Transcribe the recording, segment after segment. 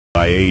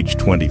age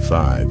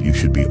 25, you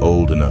should be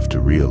old enough to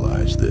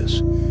realize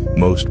this.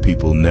 Most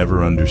people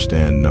never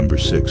understand number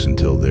 6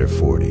 until they're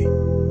 40.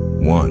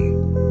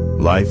 1.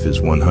 Life is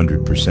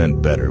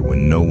 100% better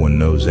when no one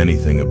knows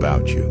anything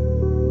about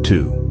you.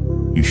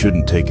 2. You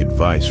shouldn't take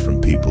advice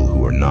from people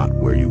who are not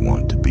where you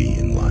want to be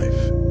in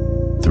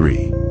life.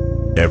 3.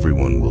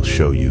 Everyone will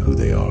show you who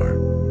they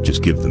are.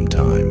 Just give them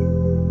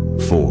time.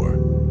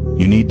 4.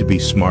 You need to be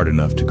smart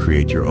enough to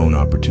create your own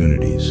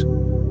opportunities.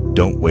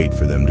 Don't wait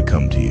for them to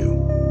come to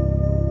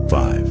you.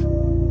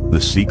 5.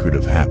 The secret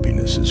of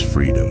happiness is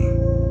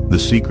freedom. The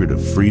secret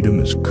of freedom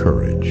is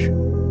courage.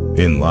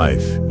 In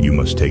life, you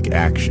must take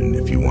action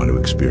if you want to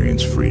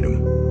experience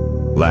freedom.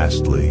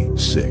 Lastly,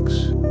 6.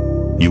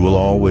 You will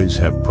always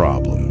have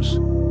problems.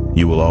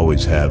 You will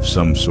always have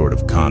some sort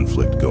of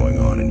conflict going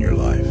on in your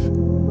life.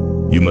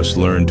 You must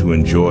learn to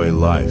enjoy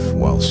life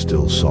while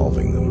still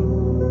solving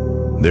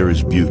them. There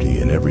is beauty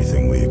in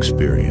everything we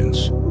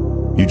experience.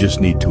 You just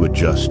need to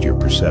adjust your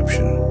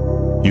perception.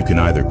 You can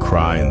either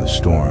cry in the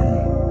storm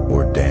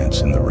or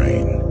dance in the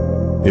rain.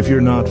 If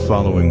you're not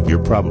following, you're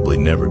probably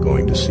never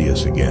going to see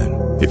us again.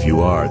 If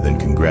you are, then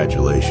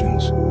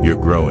congratulations. You're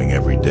growing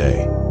every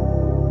day.